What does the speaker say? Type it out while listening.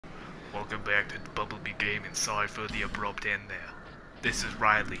Welcome back to the Bumblebee game and sorry for the abrupt end there. This is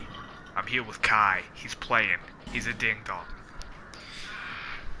Riley. I'm here with Kai. He's playing. He's a ding-dong.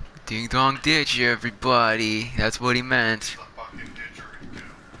 Ding dong ditch, everybody. That's what he meant.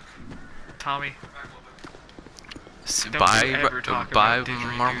 Tommy, don't Bye, you ever talk about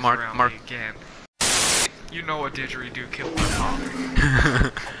didgeridoos around me again. You know a didgeridoo killed my father.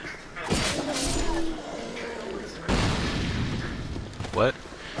 What?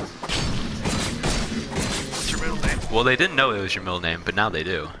 What's your middle name? Well, they didn't know it was your middle name, but now they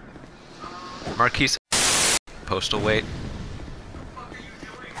do. Marquise. Postal weight.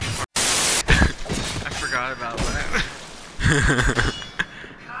 I forgot about that.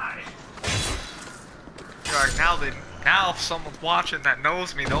 Now if someone's watching that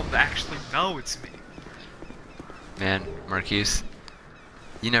knows me, they'll actually know it's me. Man, Marquise,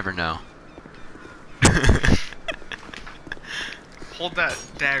 you never know. Hold that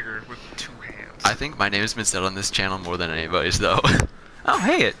dagger with 2 hands. I think my name has been said on this channel more than anybody's, though. Oh,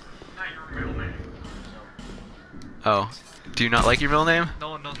 hey it. Not your middle name. Oh, do you not like your middle name? No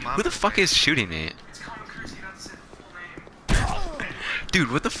one knows my Who the middle fuck name. is shooting me? It's common courtesy not to say the full name.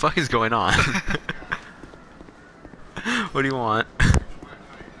 Dude, what the fuck is going on? What do you want?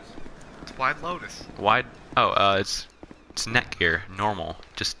 It's White Lotus. Wide? Oh, it's Netgear, normal.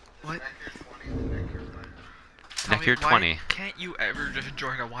 Just What? Netgear Why 20. Can't you ever just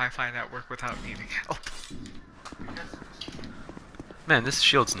join a Wi-Fi network without needing help? Man, this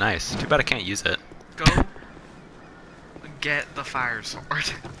shield's nice. Too bad I can't use it. Go get the fire sword.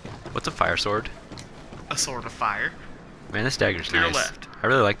 What's a fire sword? A sword of fire. Man, this dagger's To your nice. left. I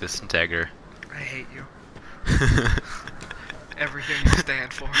really like this dagger. I hate you. Everything you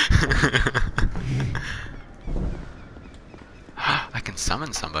stand for. I can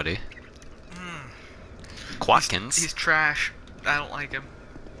summon somebody. Quatkins? He's trash. I don't like him.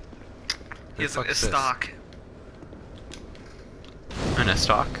 Who the He's fuck a is this? stock. An a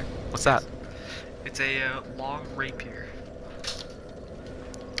stock? What's that? It's a long rapier.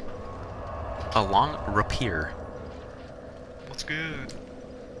 A long rapier. What's good?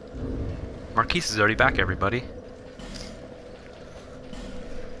 Marquise is already back, everybody.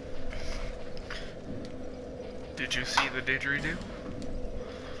 Did you see the didgeridoo?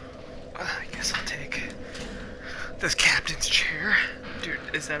 I guess I'll take this captain's chair. Dude,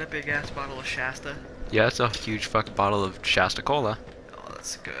 is that a big ass bottle of Shasta? Yeah, it's a huge fucking bottle of Shasta Cola. Oh,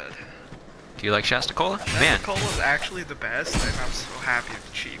 that's good. Do you like Shasta Cola? Shasta Cola is actually the best, and I'm so happy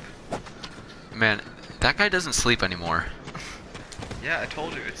it's cheap. Man, that guy doesn't sleep anymore. Yeah, I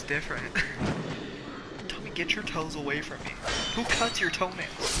told you, it's different. Tommy, get your toes away from me. Who cuts your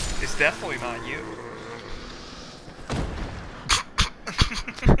toenails? It's definitely not you.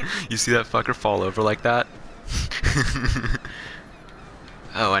 You see that fucker fall over like that?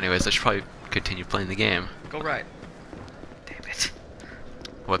 Oh, anyways, I should probably continue playing the game. Go right. Damn it.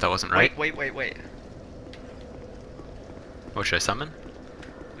 What, that wasn't right? Wait. What, should I summon?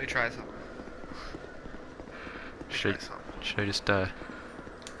 Let me try something. Should I just,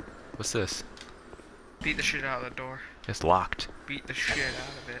 what's this? Beat the shit out of the door. It's locked. Beat the shit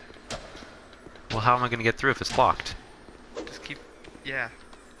out of it. Well, how am I gonna get through if it's locked? Just keep... Yeah.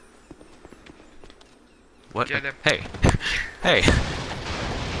 What? Get him. Hey. Hey.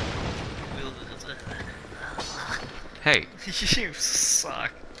 Hey. You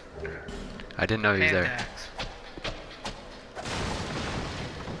suck. I didn't know he was there. Pandax.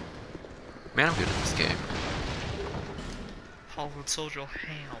 Man, I'm good at this game. Hollywood Social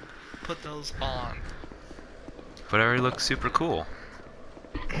Ham. Put those on. But I already look super cool.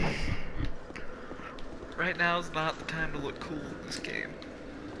 Right now is not the time to look cool in this game.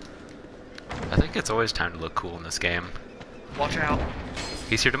 I think it's always time to look cool in this game. Watch out.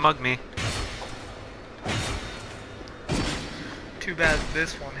 He's here to mug me. Too bad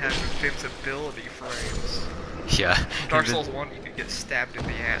this one has invincibility frames. Yeah. Dark Souls 1, you could get stabbed in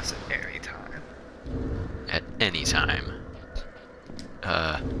the ass at any time. At any time.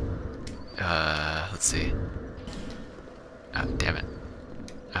 Let's see. Oh, damn it.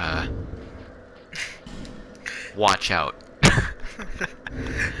 Watch out.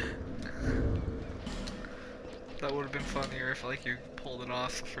 That would have been funnier if, like, you pulled it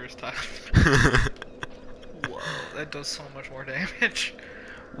off the first time. Whoa, that does so much more damage.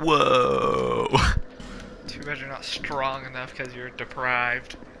 Whoa. Too bad you're not strong enough because you're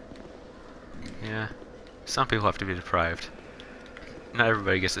deprived. Yeah. Some people have to be deprived. Not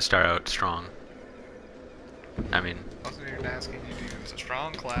everybody gets to start out strong. I mean... I wasn't even asking you to use a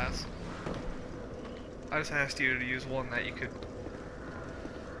strong class. I just asked you to use one that you could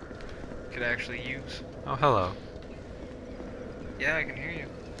actually use. Oh, hello. Yeah, I can hear you.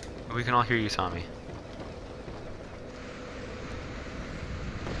 We can all hear you, Tommy.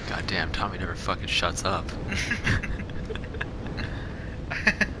 God damn, Tommy never fucking shuts up.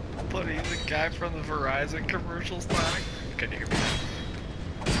 But he's the guy from the Verizon commercials laughing. Can you hear me?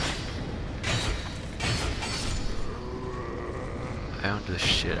 I owned the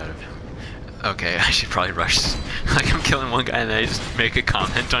shit out of him. Okay, I should probably rush. Like, I'm killing one guy and then I just make a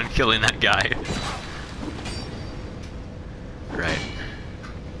comment on killing that guy. Right.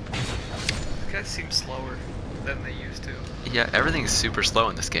 These guys seem slower than they used to. Yeah, everything's super slow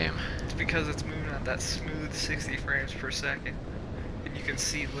in this game. It's because it's moving at that smooth 60 frames per second. And you can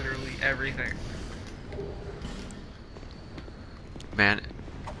see literally everything. Man,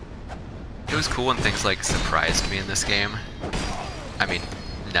 it was cool when things like surprised me in this game. I mean,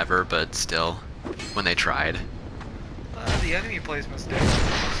 never, but still, when they tried. The enemy placement's different,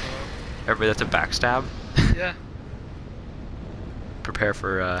 so... Everybody, that's a backstab? Yeah. Prepare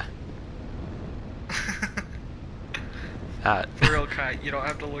for, that. For real, Kai, you don't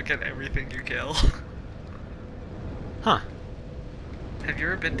have to look at everything you kill. Huh. Have you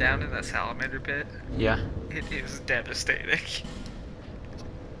ever been down in that salamander pit? Yeah. It is devastating.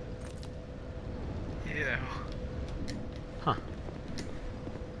 You know. Huh.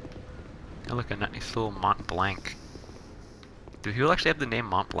 Oh, look, a nice little Mont Blanc. Do people actually have the name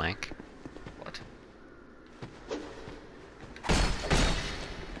Mont Blanc? What?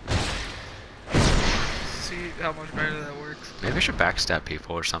 See how much better that works? Maybe I should backstab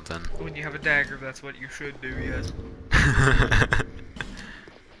people or something. When you have a dagger, that's what you should do, yes.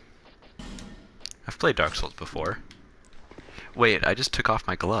 I've played Dark Souls before. Wait, I just took off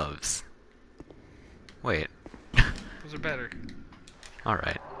my gloves. Wait. Those are better.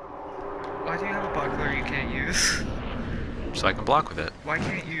 Alright. Why do you have a buckler you can't use? So I can block with it. Why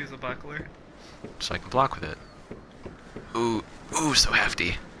can't you use a buckler? So I can block with it. Ooh, ooh, so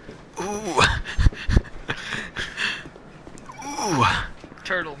hefty. Ooh. Ooh.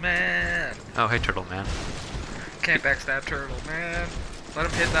 Turtle man! Oh, hey, Turtle Man. Can't backstab Turtle man. Let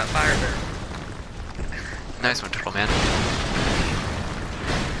him hit that fire barrel. Nice one, Turtle Man.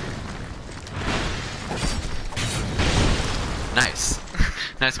 Nice.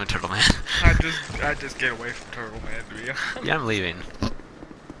 Nice one, Turtle Man. I just get away from Turtle Man, to be honest. Yeah, I'm leaving.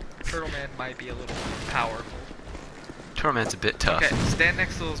 Turtle Man might be a little powerful. Turtle Man's a bit tough. Okay, stand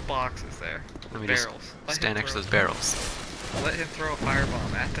next to those boxes there. Let me barrels. just stand next to those barrels. Let him throw a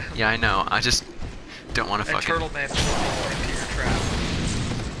firebomb at them. Yeah, I know. I just don't want to And fucking... Turtle Man will fall into your trap.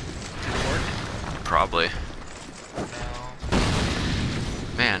 Did it work? Probably. No.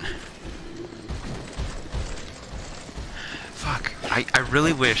 Man. Fuck. I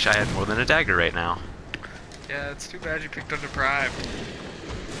really wish I had more than a dagger right now. Yeah, it's too bad you picked up Deprived.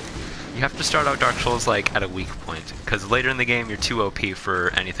 You have to start out Dark Souls like at a weak point, because later in the game you're too OP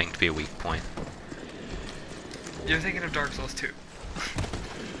for anything to be a weak point. You're thinking of Dark Souls 2.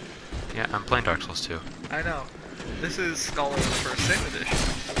 Yeah, I'm playing Dark Souls 2. I know. This is Scholar of the First Sin Edition,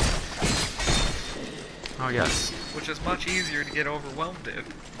 Oh yes. which is much easier to get overwhelmed in.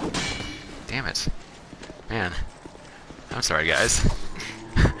 Damn it. Man. I'm sorry, guys.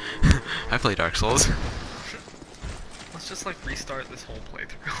 I play Dark Souls. Let's just like restart this whole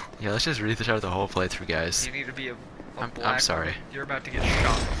playthrough. Yeah, let's just restart the whole playthrough, guys. You need to be a I'm black sorry. woman. You're about to get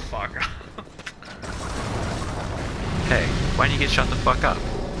shot the fuck up. Hey, why didn't you get shot the fuck up?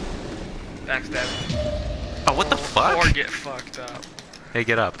 Backstab. Oh, what the fuck? Or get fucked up. Hey,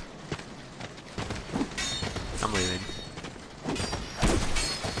 get up. I'm leaving.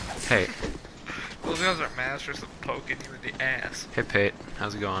 Hey. Those guys are masters of poking you in the ass. Hey, Pate.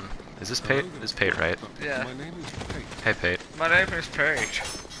 How's it going? Is this Pate? This is Pate, right? Yeah. My name is Pate. Hey, Pate. My name is Paige.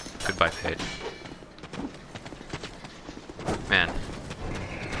 Goodbye, Pate. Man.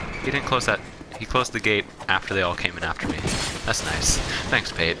 He didn't close that. He closed the gate after they all came in after me. That's nice.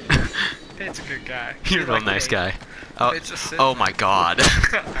 Thanks, Pate. Pate's a good guy. You're a real like nice Pate. guy. Oh, Pate's just sitting oh my god.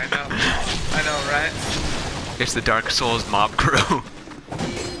 I know. I know, right? It's the Dark Souls mob crew.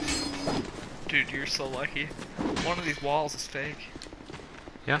 Dude, you're so lucky. One of these walls is fake.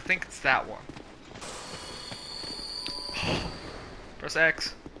 Yeah? I think it's that one. Press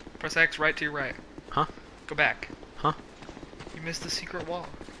X. Press X right to your right. Huh? Go back. Huh? You missed the secret wall.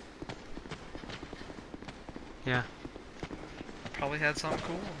 Yeah. Probably had something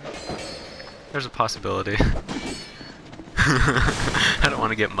cool in it. There's a possibility. I don't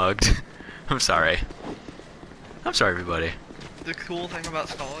want to get mugged. I'm sorry. I'm sorry, everybody. The cool thing about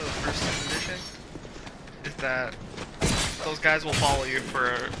Scholar of the First Sin Edition is that those guys will follow you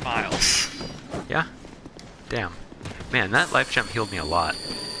for miles. Yeah? Damn. Man, that life gem healed me a lot.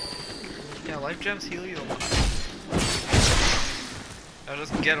 Yeah, life gems heal you a lot. Now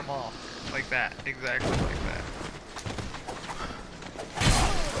just get them all. Like that. Exactly like that.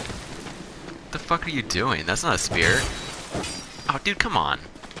 What the fuck are you doing? That's not a spear. Oh, dude, come on.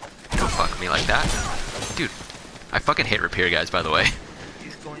 Don't fuck me like that. Dude, I fucking hate repair guys, by the way.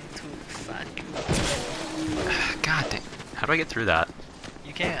 He's going to fuck you. God damn. How do I get through that?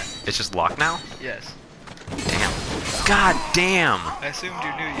 You can. It's just locked now? Yes. Damn. God damn! I assumed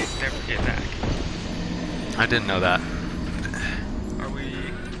you knew you'd never get back. I didn't know that. Are we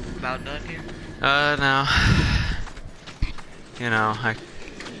about done here? No. You know,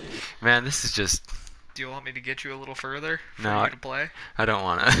 Man, this is just... Do you want me to get you a little further for No, you to play? I don't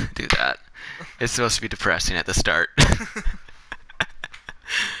want to do that. It's supposed to be depressing at the start.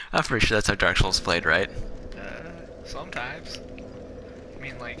 I'm pretty sure that's how Dark Souls played, right? Sometimes. I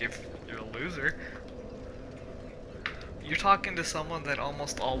mean, like, if you're a loser. You're talking to someone that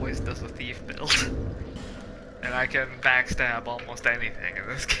almost always does a thief build. And I can backstab almost anything in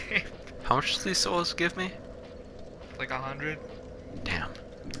this game. How much does these souls give me? Like 100? Damn.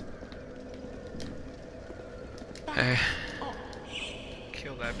 Hey.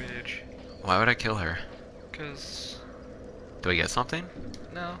 Kill that bitch. Why would I kill her? Cause... Do I get something?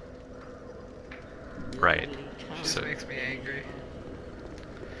 No. Right. It just So, makes me angry.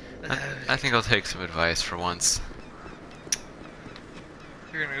 I think I'll take some advice for once.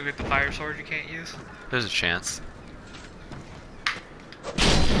 You're gonna go get the Firesword you can't use? There's a chance.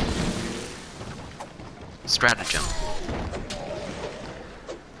 Stratagem.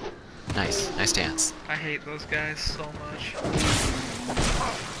 Nice. Nice dance. I hate those guys so much.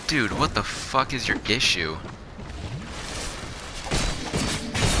 Dude, what the fuck is your issue?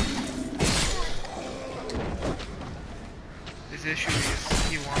 His issue is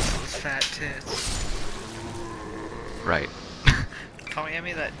he wants those fat tits. Right. Come hand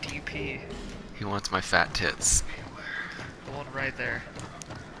me that DP. He wants my fat tits. The one right there.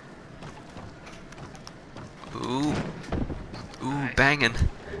 Ooh. Ooh, Nice. banging.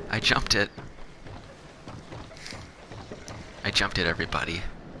 I jumped it. I jumped it, everybody.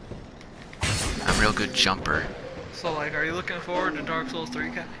 I'm a real good jumper. So, like, are you looking forward to Dark Souls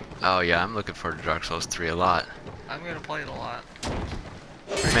 3, Kai? Oh yeah, I'm looking forward to Dark Souls 3 a lot. I'm gonna play it a lot.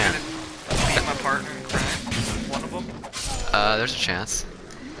 Man. Me and my partner in crime. One of them. There's a chance.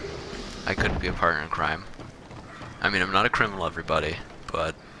 I could be a partner in crime. I mean, I'm not a criminal, everybody,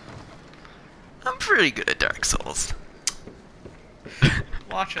 but I'm pretty good at Dark Souls.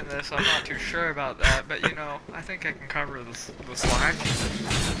 Watching this, I'm not too sure about that, but you know, I think I can cover the slack.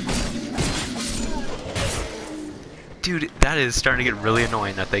 Dude, that is starting to get really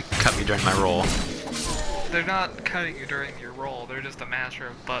annoying that they cut me during my roll. They're not cutting you during your roll, they're just a master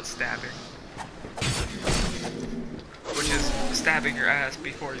of butt stabbing. Which is stabbing your ass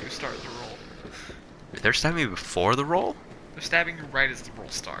before you start the roll. They're stabbing me before the roll? They're stabbing you right as the roll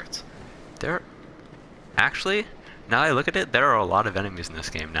starts. There... Actually, now that I look at it, there are a lot of enemies in this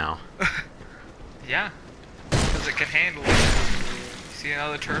game now. Yeah. Because it can handle it. See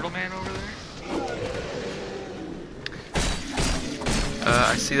another turtle man over there?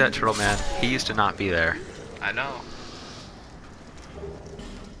 I see that turtle man. He used to not be there. I know.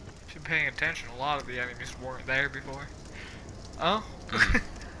 If you're paying attention, a lot of the enemies weren't there before. Oh?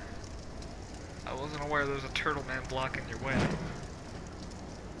 I wasn't aware there was a turtle man blocking your way.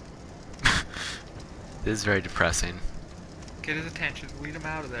 This is very depressing. Get his attention, lead him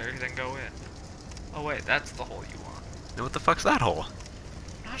out of there, then go in. Oh wait, that's the hole you want. Now what the fuck's that hole?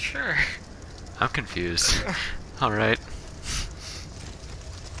 Not sure. I'm confused. Alright.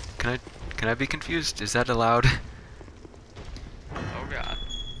 Can I be confused? Is that allowed? Oh god.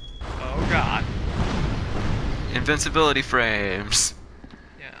 Oh god. Invincibility frames!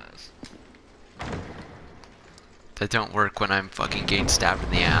 Yes. That don't work when I'm fucking getting stabbed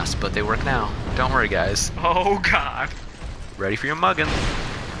in the ass, but they work now. Don't worry, guys. Oh god. Ready for your muggin'.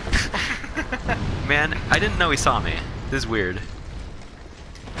 Man, I didn't know he saw me. This is weird.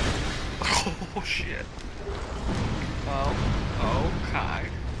 Oh shit. Oh, okay.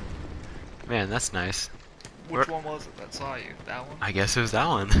 Man, that's nice. Which one was it that saw you? That one? I guess it was that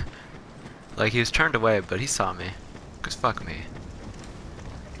one. Like, he was turned away, but he saw me. 'Cause fuck me.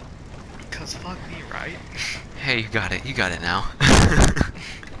 Cause fuck me, right? Hey, you got it now.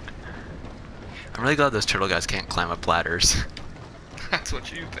 I'm really glad those turtle guys can't climb up ladders. That's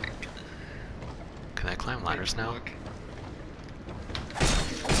what you think. Can I climb ladders now? Look.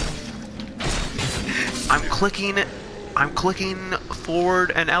 I'm clicking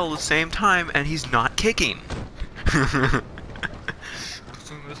forward and L at the same time, and he's not kicking. In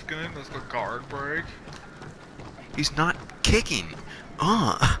this game, there's a guard break. He's not kicking.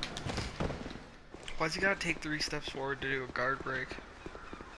 Why's he gotta take 3 steps forward to do a guard break?